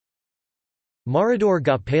Marador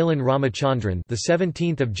Gopalan Ramachandran, the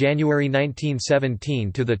 17th of January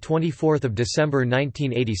 1917 to the 24th of December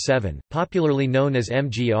 1987, popularly known as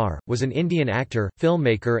MGR, was an Indian actor,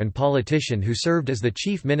 filmmaker and politician who served as the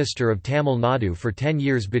Chief Minister of Tamil Nadu for 10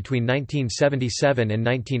 years between 1977 and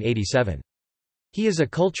 1987. He is a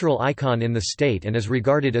cultural icon in the state and is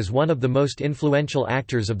regarded as one of the most influential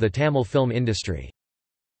actors of the Tamil film industry.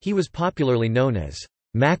 He was popularly known as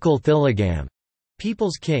Makkal Thilagam,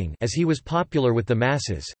 People's King, as he was popular with the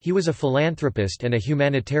masses. He was a philanthropist and a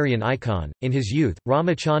humanitarian icon. In his youth,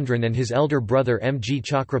 Ramachandran and his elder brother M.G.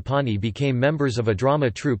 Chakrapani became members of a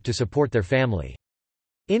drama troupe to support their family.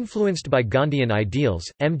 Influenced by Gandhian ideals,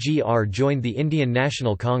 MGR joined the Indian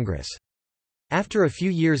National Congress. After a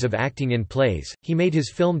few years of acting in plays, he made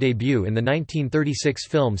his film debut in the 1936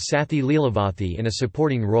 film Sathi Leelavathi in a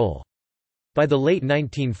supporting role. By the late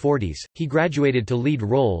 1940s, he graduated to lead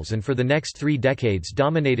roles and for the next 3 decades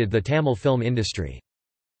dominated the Tamil film industry.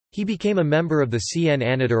 He became a member of the CN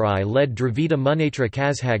Annadurai-led Dravida Munnetra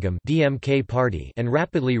Kazhagam (DMK) party and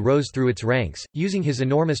rapidly rose through its ranks, using his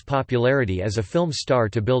enormous popularity as a film star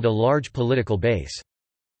to build a large political base.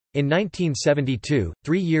 In 1972,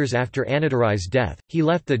 3 years after Annadurai's death, he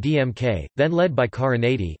left the DMK, then led by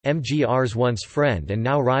Karunanidhi, MGR's once friend and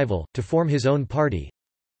now rival, to form his own party,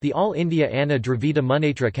 the All India Anna Dravida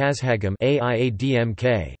Munnetra Kazhagam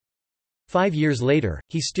 (AIADMK). 5 years later,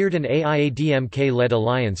 he steered an AIADMK-led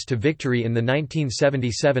alliance to victory in the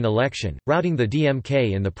 1977 election, routing the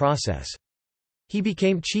DMK in the process. He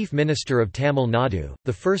became Chief Minister of Tamil Nadu,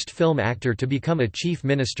 the first film actor to become a Chief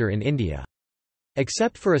Minister in India.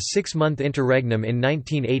 Except for a 6-month interregnum in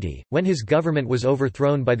 1980, when his government was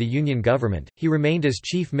overthrown by the Union government, he remained as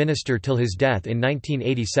chief minister till his death in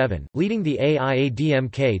 1987, leading the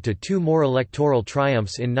AIADMK to 2 more electoral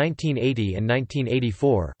triumphs in 1980 and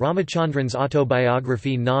 1984. Ramachandran's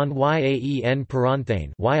autobiography Non-Yaen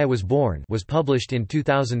Paranthane, Why I Was Born, was published in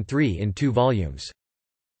 2003 in 2 volumes.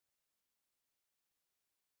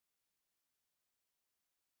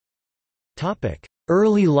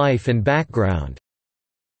 Early life and background.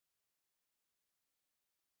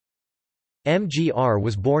 MGR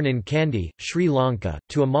was born in Kandy, Sri Lanka,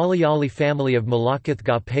 to a Malayali family of Malakath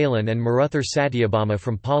Gopalan and Maruthur Satyabama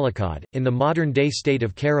from Palakkad, in the modern-day state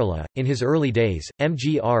of Kerala. In his early days,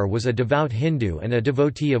 MGR was a devout Hindu and a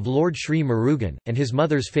devotee of Lord Sri Murugan, and his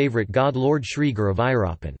mother's favourite god Lord Sri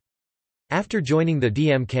Guruvayurappan. After joining the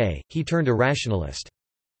DMK, he turned a rationalist.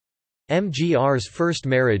 MGR's first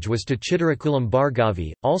marriage was to Chittarakulam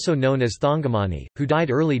Bhargavi, also known as Thangamani, who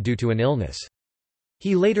died early due to an illness.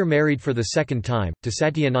 He later married for the second time, to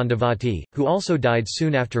Satyanandavati, who also died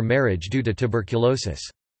soon after marriage due to tuberculosis.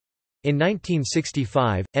 In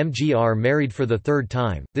 1965, MGR married for the third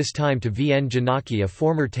time, this time to V.N. Janaki, a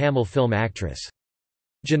former Tamil film actress.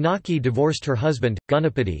 Janaki divorced her husband,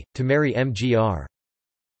 Gunapati, to marry MGR.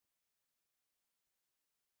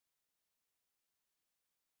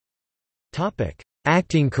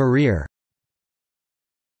 Acting career.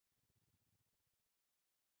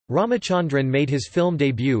 Ramachandran made his film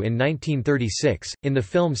debut in 1936, in the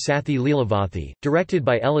film Sathi Leelavathi, directed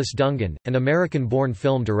by Ellis Dungan, an American-born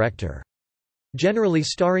film director. Generally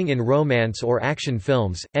starring in romance or action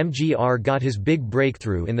films, MGR got his big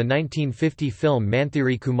breakthrough in the 1950 film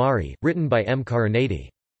Manthiri Kumari, written by M. Karunanidhi.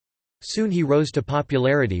 Soon he rose to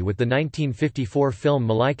popularity with the 1954 film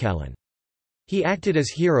Malaikalan. He acted as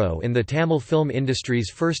hero in the Tamil film industry's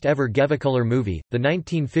first ever Gevacolor movie, the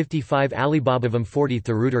 1955 Alibabavam 40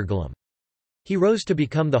 Thirudurgalam. He rose to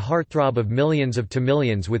become the heartthrob of millions of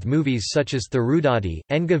Tamilians with movies such as Thirudadi,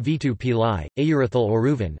 Enga Vitu Pillai, Ayurathal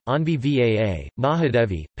Oruvan, Anvi Vaan,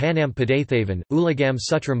 Mahadevi, Panam Padathavan, Ulagam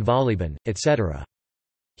Sutram Valiban, etc.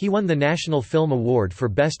 He won the National Film Award for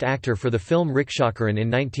Best Actor for the film Rikshakaran in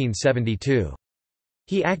 1972.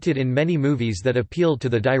 He acted in many movies that appealed to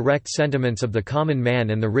the direct sentiments of the common man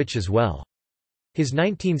and the rich as well. His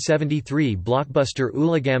 1973 blockbuster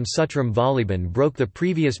Ulagam Sutram Valiban broke the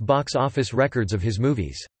previous box office records of his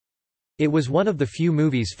movies. It was one of the few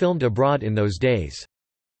movies filmed abroad in those days.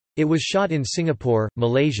 It was shot in Singapore,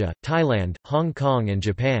 Malaysia, Thailand, Hong Kong and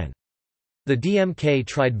Japan. The DMK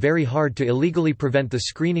tried very hard to illegally prevent the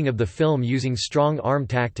screening of the film using strong arm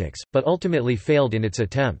tactics, but ultimately failed in its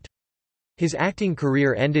attempt. His acting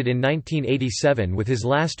career ended in 1987 with his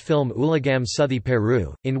last film Ulagam Suthi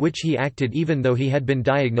Peru, in which he acted even though he had been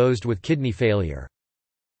diagnosed with kidney failure.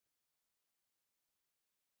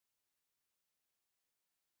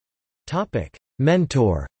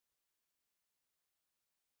 Mentor.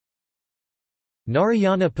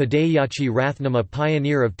 Narayana Padayachi Rathnam, a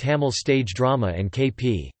pioneer of Tamil stage drama, and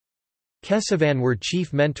K.P. Kesavan were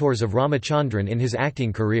chief mentors of Ramachandran in his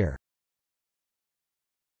acting career.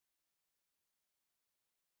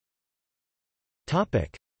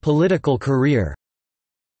 Political career.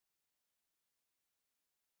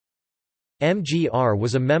 MGR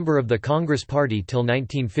was a member of the Congress Party till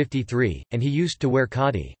 1953, and he used to wear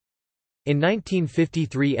khadi. In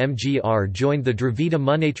 1953 MGR joined the Dravida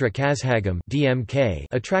Munnetra Kazhagam (DMK),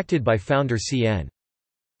 attracted by founder C.N.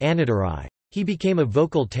 Annadurai. He became a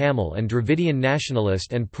vocal Tamil and Dravidian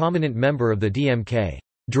nationalist and prominent member of the DMK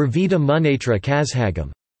Dravida Munnetra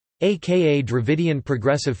Kazhagam, aka Dravidian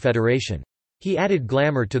Progressive Federation. He added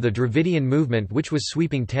glamour to the Dravidian movement which was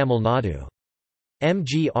sweeping Tamil Nadu.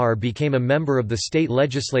 MGR became a member of the State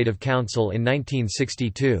Legislative Council in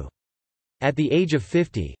 1962. At the age of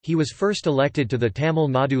 50, he was first elected to the Tamil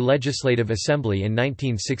Nadu Legislative Assembly in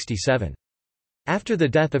 1967. After the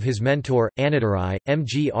death of his mentor, Annadurai,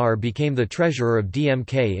 MGR became the treasurer of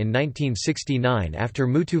DMK in 1969 after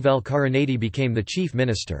Muthuvel Karunanidhi became the chief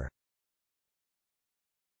minister.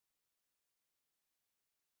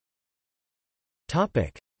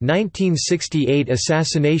 Topic: 1968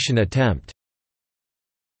 assassination attempt.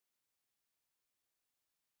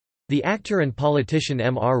 The actor and politician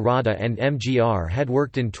M.R. Radha and MGR had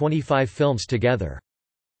worked in 25 films together.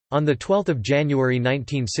 On 12 January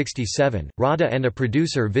 1967, Radha and a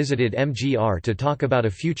producer visited MGR to talk about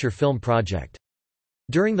a future film project.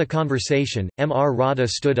 During the conversation, M.R. Radha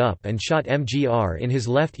stood up and shot MGR in his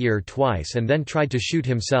left ear twice and then tried to shoot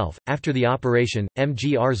himself. After the operation,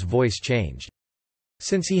 MGR's voice changed.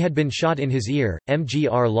 Since he had been shot in his ear,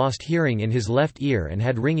 MGR lost hearing in his left ear and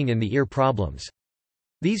had ringing in the ear problems.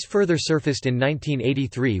 These further surfaced in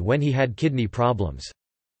 1983 when he had kidney problems.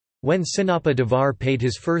 When Sinapa Devar paid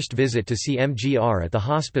his first visit to see MGR at the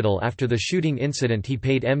hospital after the shooting incident, he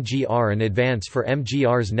paid MGR an advance for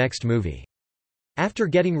MGR's next movie. After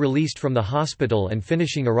getting released from the hospital and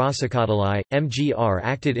finishing Arasakadalai, MGR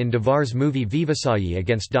acted in Devar's movie Vivasayi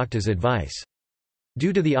against doctor's advice.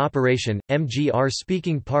 Due to the operation, MGR's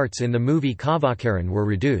speaking parts in the movie Kavakaran were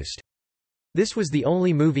reduced. This was the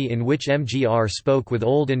only movie in which MGR spoke with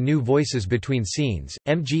old and new voices between scenes.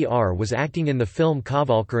 MGR was acting in the film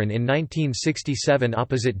Kavalkaran in 1967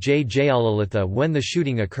 opposite J. Jayalalitha when the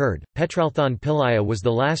shooting occurred. Petralthan Pillaya was the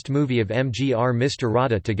last movie of MGR Mr.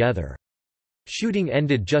 Radha together. Shooting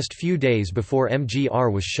ended just few days before MGR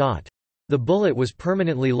was shot. The bullet was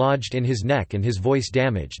permanently lodged in his neck and his voice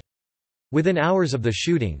damaged. Within hours of the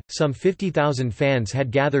shooting, some 50,000 fans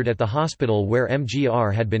had gathered at the hospital where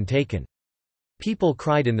MGR had been taken. People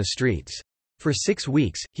cried in the streets. For 6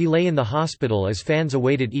 weeks, he lay in the hospital as fans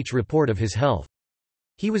awaited each report of his health.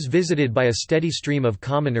 He was visited by a steady stream of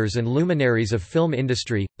commoners and luminaries of film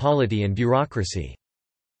industry, polity and bureaucracy.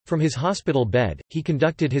 From his hospital bed, he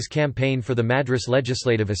conducted his campaign for the Madras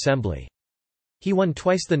Legislative Assembly. He won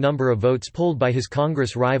twice the number of votes polled by his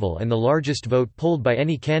Congress rival and the largest vote polled by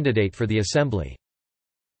any candidate for the Assembly.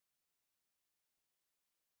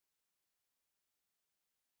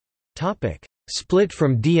 Split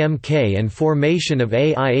from DMK and formation of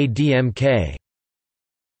AIADMK.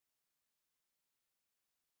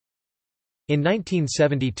 In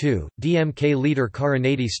 1972, DMK leader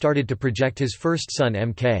Karunanidhi started to project his first son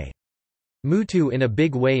MK. Muthu in a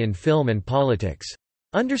big way in film and politics.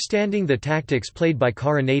 Understanding the tactics played by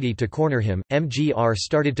Karunanidhi to corner him, MGR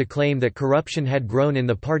started to claim that corruption had grown in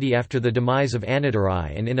the party after the demise of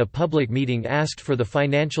Annadurai and in a public meeting asked for the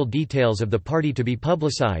financial details of the party to be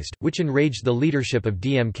publicized, which enraged the leadership of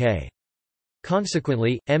DMK.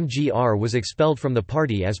 Consequently, MGR was expelled from the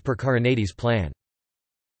party as per Karunanidhi's plan.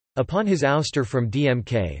 Upon his ouster from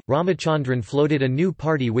DMK, Ramachandran floated a new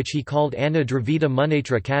party which he called Anna Dravida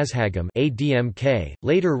Munnetra Kazhagam (ADMK),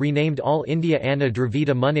 later renamed All India Anna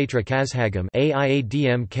Dravida Munnetra Kazhagam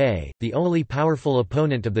 (AIADMK), the only powerful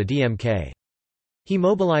opponent of the DMK. He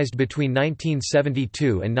mobilized between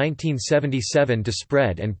 1972 and 1977 to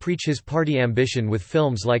spread and preach his party ambition with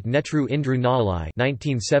films like Netru Indru Nalai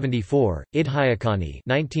 (1974), Idhayakani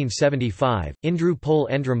 (1975), Indru Pol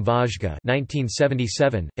Endram Vajga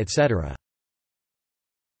 (1977), etc.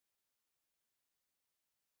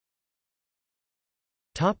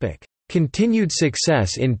 Topic: Continued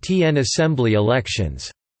success in TN Assembly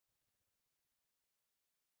elections.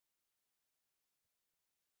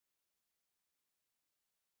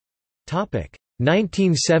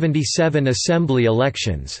 1977 Assembly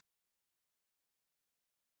elections.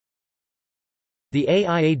 The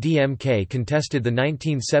AIADMK contested the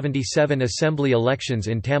 1977 Assembly elections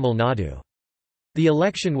in Tamil Nadu. The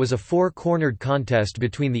election was a four-cornered contest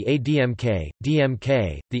between the ADMK,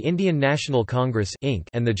 DMK, the Indian National Congress Inc.,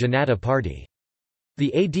 and the Janata Party.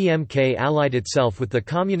 The ADMK allied itself with the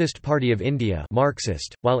Communist Party of India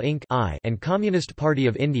Marxist, while Inc. and Communist Party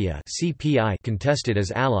of India CPI contested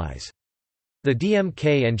as allies. The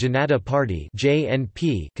DMK and Janata Party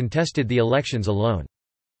 (JNP) contested the elections alone.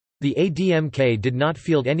 The AIADMK did not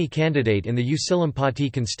field any candidate in the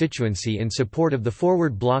Usilampati constituency in support of the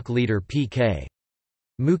Forward Bloc leader P.K.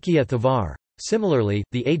 Mukhya Thavar. Similarly,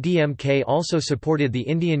 the AIADMK also supported the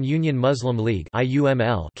Indian Union Muslim League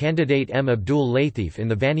 (IUML) candidate M. Abdul Latif in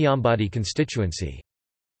the Vaniambadi constituency.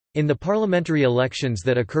 In the parliamentary elections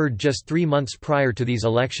that occurred just 3 months prior to these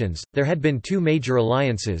elections, there had been two major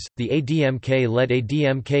alliances, the AIADMK-led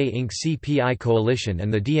AIADMK Inc. CPI coalition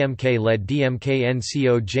and the DMK-led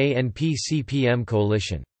DMK-NCO-JNP CPM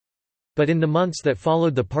coalition. But in the months that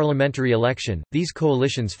followed the parliamentary election, these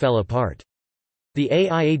coalitions fell apart. The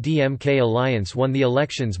AIADMK alliance won the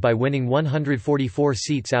elections by winning 144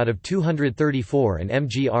 seats out of 234 and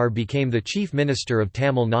MGR became the Chief Minister of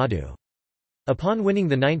Tamil Nadu. Upon winning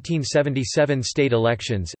the 1977 state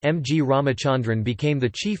elections, M. G. Ramachandran became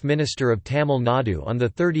the Chief Minister of Tamil Nadu on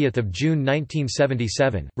 30 June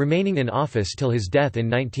 1977, remaining in office till his death in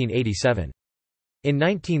 1987. In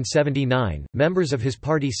 1979, members of his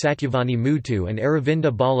party Satyavani Muthu and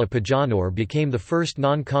Aravinda Bala Pajanor became the first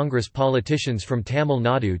non-Congress politicians from Tamil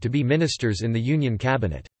Nadu to be ministers in the Union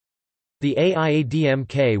cabinet. The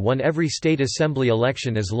AIADMK won every state assembly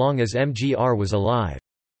election as long as MGR was alive.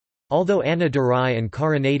 Although Anna Durai and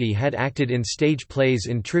Karunanidhi had acted in stage plays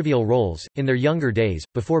in trivial roles, in their younger days,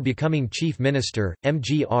 before becoming Chief Minister,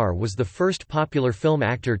 MGR was the first popular film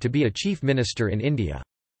actor to be a Chief Minister in India.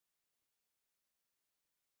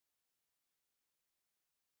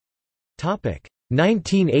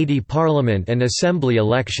 1980 Parliament and Assembly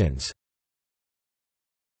elections.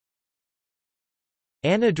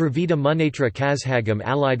 Anna Dravida Munnetra Kazhagam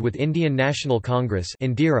allied with Indian National Congress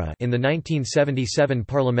 (Indira) in the 1977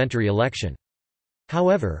 parliamentary election.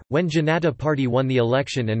 However, when Janata Party won the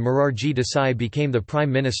election and Morarji Desai became the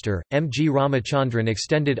Prime Minister, M. G. Ramachandran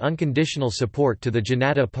extended unconditional support to the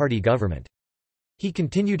Janata Party government. He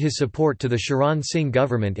continued his support to the Sharan Singh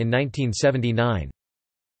government in 1979.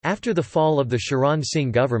 After the fall of the Sharan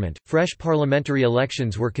Singh government, fresh parliamentary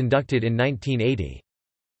elections were conducted in 1980.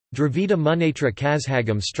 Dravida Munnetra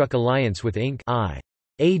Kazhagam struck alliance with Inc.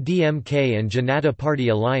 AIADMK and Janata Party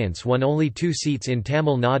alliance won only 2 seats in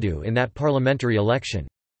Tamil Nadu in that parliamentary election.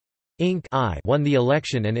 Inc. won the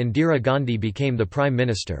election and Indira Gandhi became the Prime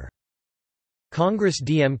Minister. Congress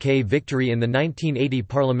DMK victory in the 1980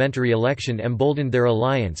 parliamentary election emboldened their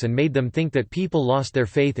alliance and made them think that people lost their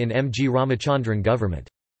faith in M. G. Ramachandran government.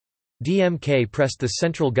 DMK pressed the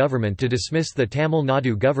central government to dismiss the Tamil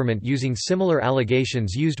Nadu government using similar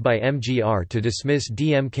allegations used by MGR to dismiss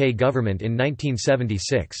DMK government in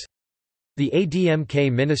 1976. The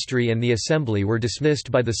AIADMK ministry and the assembly were dismissed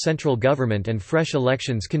by the central government and fresh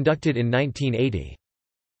elections conducted in 1980.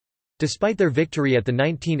 Despite their victory at the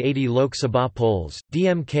 1980 Lok Sabha polls,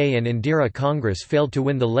 DMK and Indira Congress failed to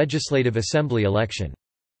win the Legislative Assembly election.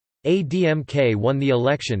 AIADMK won the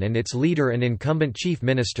election and its leader and incumbent Chief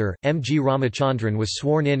Minister, M. G. Ramachandran was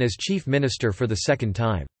sworn in as Chief Minister for the second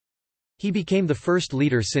time. He became the first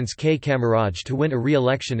leader since K. Kamaraj to win a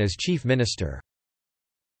re-election as Chief Minister.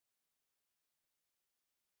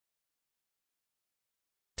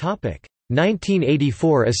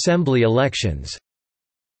 1984 Assembly elections.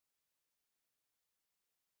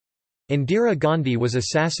 Indira Gandhi was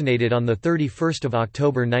assassinated on 31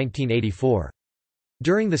 October 1984.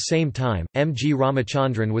 During the same time, M. G.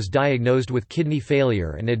 Ramachandran was diagnosed with kidney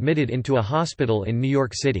failure and admitted into a hospital in New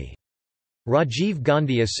York City. Rajiv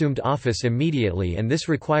Gandhi assumed office immediately and this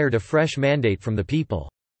required a fresh mandate from the people.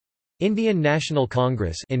 Indian National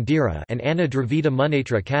Congress (Indira) and Anna Dravida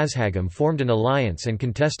Munnetra Kazhagam formed an alliance and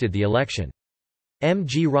contested the election. M.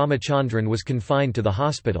 G. Ramachandran was confined to the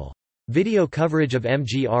hospital. Video coverage of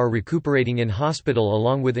MGR recuperating in hospital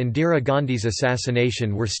along with Indira Gandhi's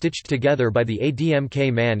assassination were stitched together by the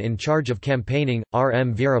AIADMK man in charge of campaigning, R.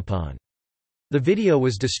 M. Veerappan. The video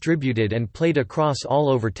was distributed and played across all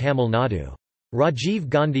over Tamil Nadu. Rajiv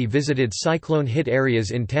Gandhi visited cyclone-hit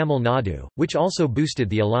areas in Tamil Nadu, which also boosted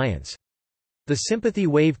the alliance. The sympathy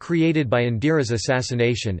wave created by Indira's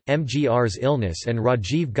assassination, MGR's illness and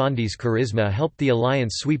Rajiv Gandhi's charisma helped the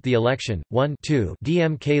alliance sweep the election. 1-2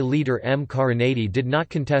 DMK leader M. Karunanidhi did not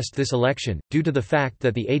contest this election, due to the fact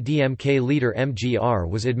that the AIADMK leader MGR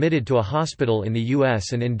was admitted to a hospital in the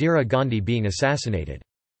US and Indira Gandhi being assassinated.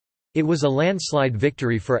 It was a landslide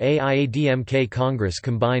victory for AIADMK Congress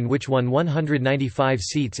Combine which won 195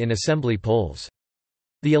 seats in assembly polls.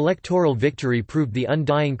 The electoral victory proved the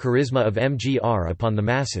undying charisma of MGR upon the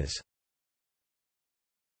masses.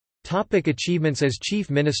 Achievements as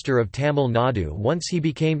Chief Minister of Tamil Nadu. Once he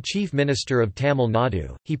became Chief Minister of Tamil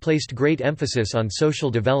Nadu, he placed great emphasis on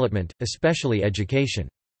social development, especially education.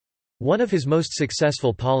 One of his most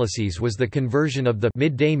successful policies was the conversion of the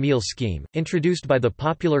midday meal scheme, introduced by the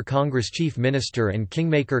popular Congress Chief Minister and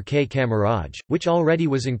kingmaker K. Kamaraj, which already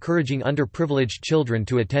was encouraging underprivileged children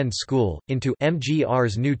to attend school, into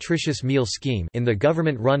MGR's nutritious meal scheme in the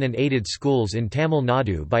government-run and aided schools in Tamil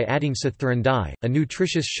Nadu by adding sathurandai, a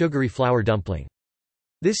nutritious sugary flour dumpling.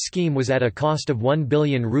 This scheme was at a cost of 1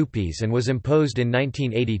 billion rupees and was imposed in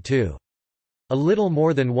 1982. A little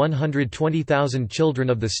more than 120,000 children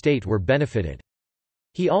of the state were benefited.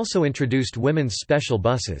 He also introduced women's special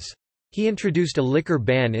buses. He introduced a liquor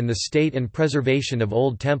ban in the state and preservation of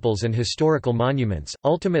old temples and historical monuments,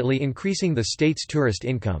 ultimately increasing the state's tourist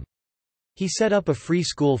income. He set up a free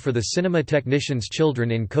school for the cinema technicians' children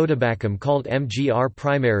in Kodambakkam called MGR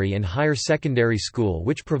Primary and Higher Secondary School,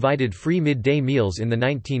 which provided free midday meals in the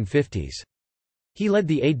 1950s. He led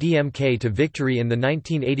the AIADMK to victory in the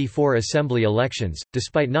 1984 assembly elections,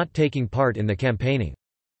 despite not taking part in the campaigning.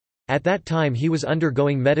 At that time he was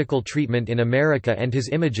undergoing medical treatment in America and his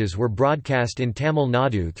images were broadcast in Tamil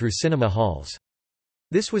Nadu through cinema halls.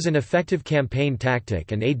 This was an effective campaign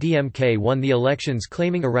tactic and AIADMK won the elections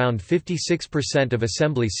claiming around 56% of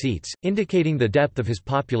assembly seats, indicating the depth of his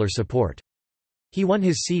popular support. He won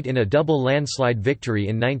his seat in a double landslide victory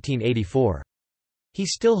in 1984. He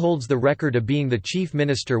still holds the record of being the chief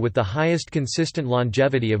minister with the highest consistent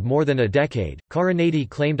longevity of more than a decade. Karunanidhi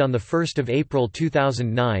claimed on 1 April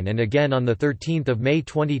 2009 and again on 13 May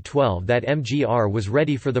 2012 that MGR was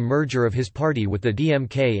ready for the merger of his party with the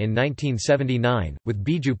DMK in 1979, with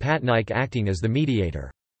Biju Patnaik acting as the mediator.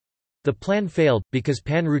 The plan failed, because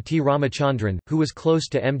Panruti Ramachandran, who was close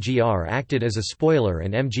to MGR, acted as a spoiler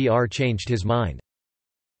and MGR changed his mind.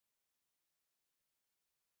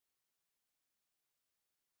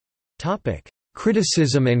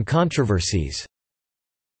 Criticism and controversies.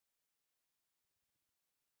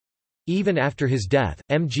 Even after his death,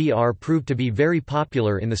 MGR proved to be very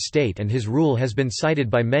popular in the state and his rule has been cited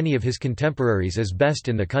by many of his contemporaries as best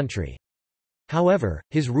in the country. However,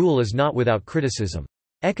 his rule is not without criticism.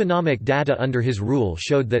 Economic data under his rule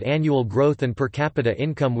showed that annual growth and per capita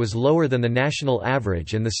income was lower than the national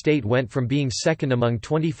average and the state went from being second among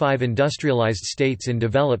 25 industrialized states in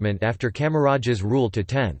development after Kamaraj's rule to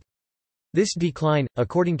 10th. This decline,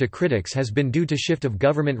 according to critics, has been due to shift of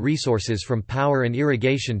government resources from power and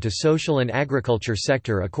irrigation to social and agriculture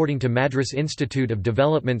sector, according to Madras Institute of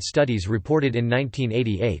Development Studies reported in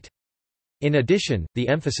 1988. In addition, the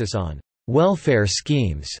emphasis on welfare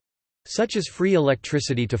schemes, such as free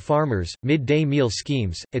electricity to farmers, midday meal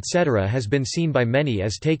schemes, etc., has been seen by many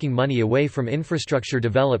as taking money away from infrastructure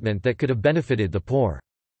development that could have benefited the poor.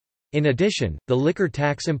 In addition, the liquor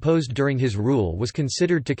tax imposed during his rule was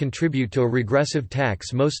considered to contribute to a regressive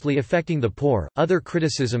tax mostly affecting the poor. Other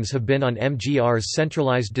criticisms have been on MGR's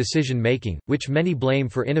centralized decision making, which many blame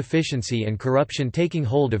for inefficiency and corruption taking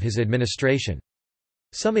hold of his administration.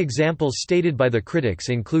 Some examples stated by the critics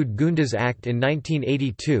include Gundas Act in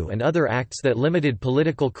 1982 and other acts that limited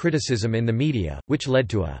political criticism in the media, which led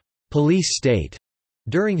to a police state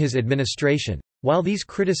during his administration. While these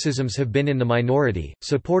criticisms have been in the minority,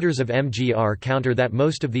 supporters of MGR counter that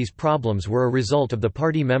most of these problems were a result of the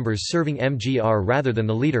party members serving MGR rather than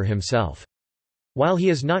the leader himself. While he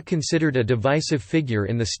is not considered a divisive figure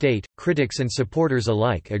in the state, critics and supporters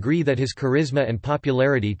alike agree that his charisma and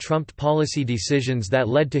popularity trumped policy decisions that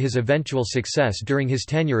led to his eventual success during his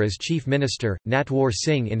tenure as chief minister. Natwar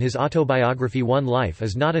Singh, in his autobiography One Life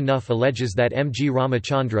Is Not Enough, alleges that M. G.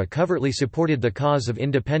 Ramachandra covertly supported the cause of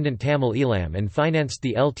independent Tamil Eelam and financed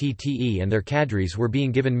the LTTE, and their cadres were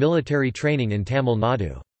being given military training in Tamil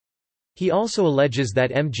Nadu. He also alleges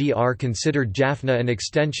that MGR considered Jaffna an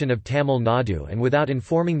extension of Tamil Nadu and, without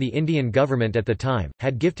informing the Indian government at the time,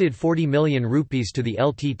 had gifted 40 million rupees to the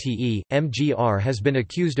LTTE. MGR has been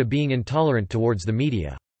accused of being intolerant towards the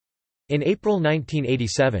media. In April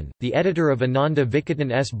 1987, the editor of Ananda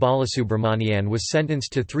Vikatan S. Balasubramanian was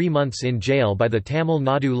sentenced to 3 months in jail by the Tamil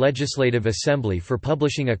Nadu Legislative Assembly for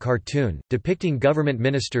publishing a cartoon, depicting government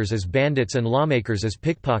ministers as bandits and lawmakers as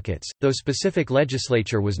pickpockets, though specific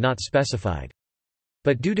legislature was not specified.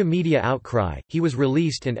 But due to media outcry, he was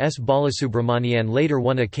released and S. Balasubramanian later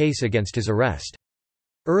won a case against his arrest.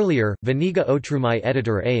 Earlier, Vaniga Otrumai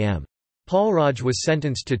editor A.M. Paulraj was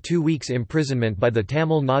sentenced to 2 weeks imprisonment by the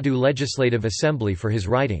Tamil Nadu Legislative Assembly for his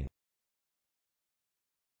writing.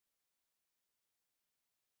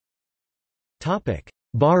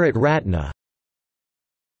 Bharat Ratna.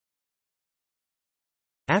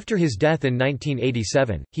 After his death in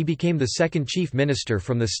 1987, he became the second chief minister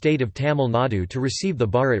from the state of Tamil Nadu to receive the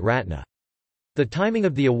Bharat Ratna. The timing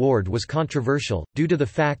of the award was controversial, due to the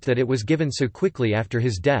fact that it was given so quickly after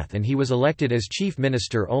his death and he was elected as chief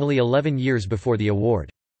minister only 11 years before the award.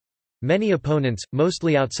 Many opponents,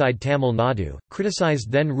 mostly outside Tamil Nadu, criticized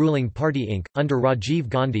then-ruling party Inc., under Rajiv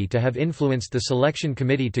Gandhi to have influenced the selection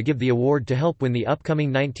committee to give the award to help win the upcoming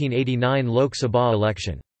 1989 Lok Sabha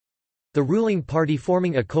election. The ruling party,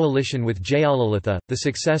 forming a coalition with Jayalalitha, the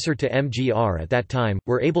successor to MGR at that time,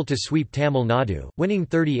 were able to sweep Tamil Nadu, winning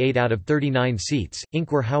 38 out of 39 seats.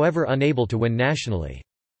 Inc. were however unable to win nationally.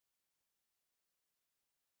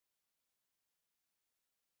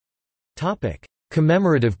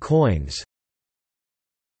 Commemorative coins.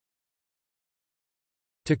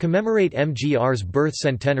 To commemorate MGR's birth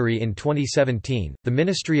centenary in 2017, the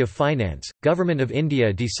Ministry of Finance, Government of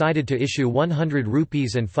India decided to issue 100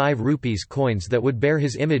 rupees and 5 rupees coins that would bear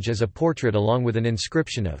his image as a portrait along with an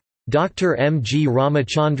inscription of Dr. M. G.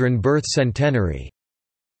 Ramachandran birth centenary.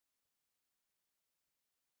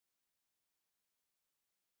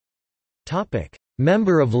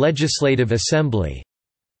 Member of Legislative Assembly.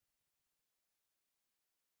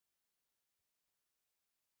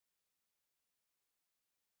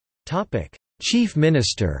 Chief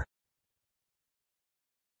Minister.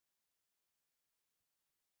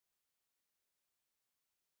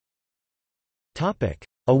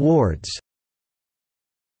 Awards.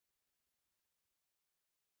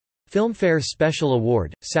 Filmfare Special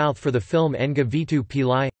Award, South for the film Enga Vitu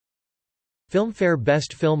Pillai. Filmfare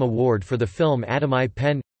Best Film Award for the film Adamai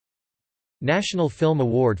Pen. National Film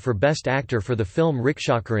Award for Best Actor for the film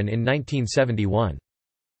Rikshakaran in 1971.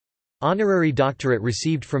 Honorary doctorate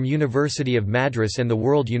received from University of Madras and the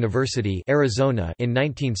World University, Arizona in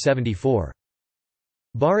 1974.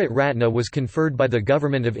 Bharat Ratna was conferred by the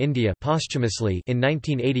Government of India posthumously in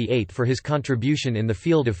 1988 for his contribution in the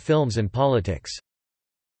field of films and politics.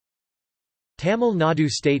 Tamil Nadu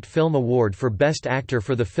State Film Award for Best Actor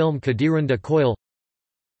for the film Kadirunda Koil.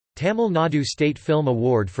 Tamil Nadu State Film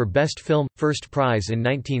Award for Best Film, first prize in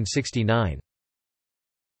 1969.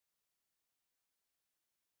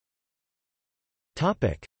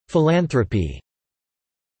 Philanthropy.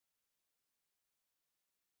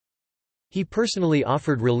 He personally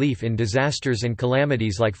offered relief in disasters and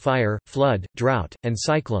calamities like fire, flood, drought, and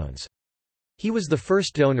cyclones. He was the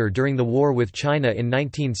first donor during the war with China in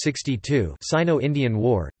 1962, Sino-Indian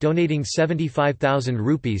War, donating 75,000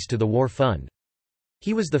 rupees to the war fund.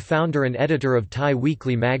 He was the founder and editor of Thai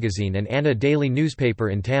Weekly magazine and Anna daily newspaper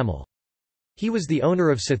in Tamil. He was the owner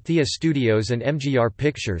of Sathya Studios and MGR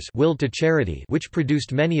Pictures, willed to charity, which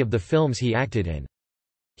produced many of the films he acted in.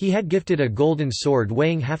 He had gifted a golden sword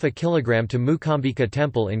weighing half a kilogram to Mukambika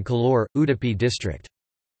Temple in Kalur, Udupi district.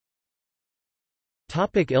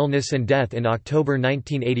 Illness and death. In October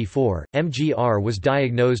 1984, MGR was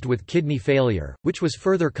diagnosed with kidney failure, which was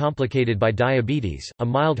further complicated by diabetes, a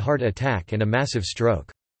mild heart attack and a massive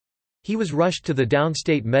stroke. He was rushed to the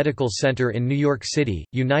Downstate Medical Center in New York City,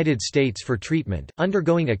 United States for treatment,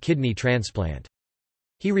 undergoing a kidney transplant.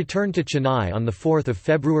 He returned to Chennai on 4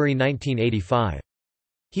 February 1985.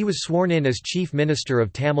 He was sworn in as Chief Minister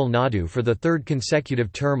of Tamil Nadu for the third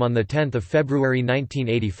consecutive term on 10 February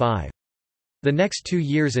 1985. The next 2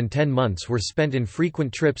 years and 10 months were spent in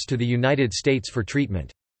frequent trips to the United States for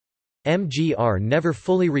treatment. MGR never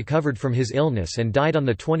fully recovered from his illness and died on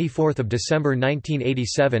 24 December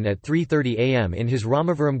 1987 at 3:30 am in his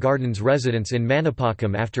Ramavaram Gardens residence in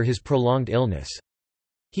Manipakkam after his prolonged illness.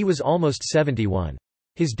 He was almost 71.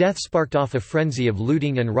 His death sparked off a frenzy of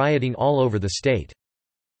looting and rioting all over the state.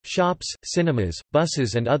 Shops, cinemas,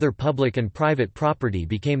 buses and other public and private property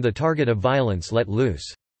became the target of violence let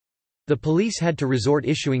loose. The police had to resort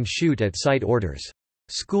issuing shoot-at-sight orders.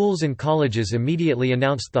 Schools and colleges immediately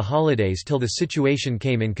announced the holidays till the situation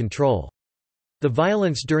came in control. The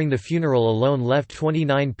violence during the funeral alone left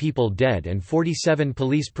 29 people dead and 47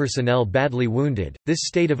 police personnel badly wounded. This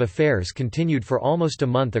state of affairs continued for almost a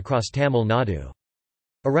month across Tamil Nadu.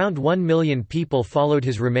 Around 1 million people followed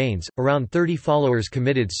his remains, around 30 followers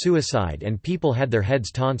committed suicide and people had their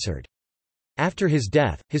heads tonsured. After his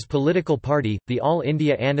death, his political party, the All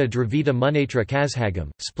India Anna Dravida Munnetra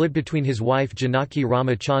Kazhagam, split between his wife Janaki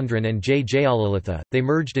Ramachandran and J. Jayalalitha. They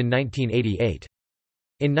merged in 1988.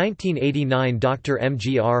 In 1989, Dr.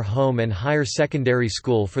 MGR Home and Higher Secondary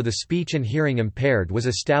School for the Speech and Hearing Impaired was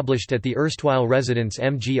established at the erstwhile residence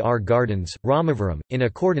MGR Gardens, Ramavaram, in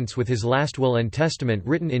accordance with his last will and testament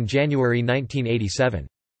written in January 1987.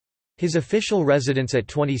 His official residence at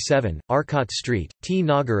 27, Arcot Street, T.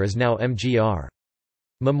 Nagar is now MGR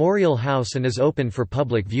Memorial House and is open for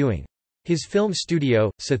public viewing. His film studio,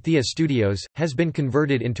 Sathya Studios, has been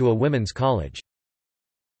converted into a women's college.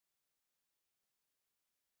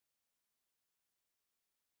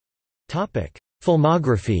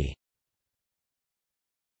 Filmography.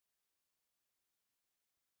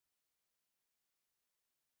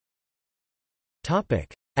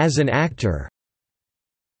 As an actor.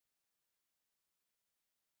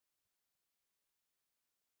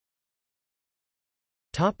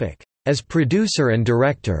 As producer and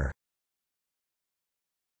director.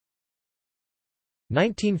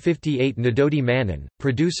 1958 Nadodi Manan,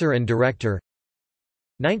 producer and director.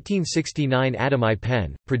 1969 Adamai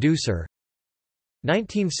Pen, producer.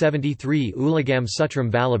 1973 Ulagam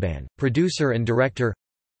Sutram Valaban, producer and director.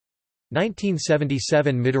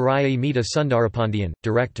 1977 Miduraya Mita Sundarapandian,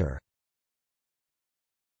 director.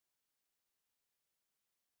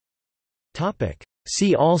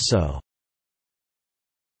 See also: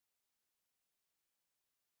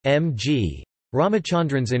 M.G.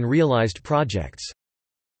 Ramachandran's unrealized projects.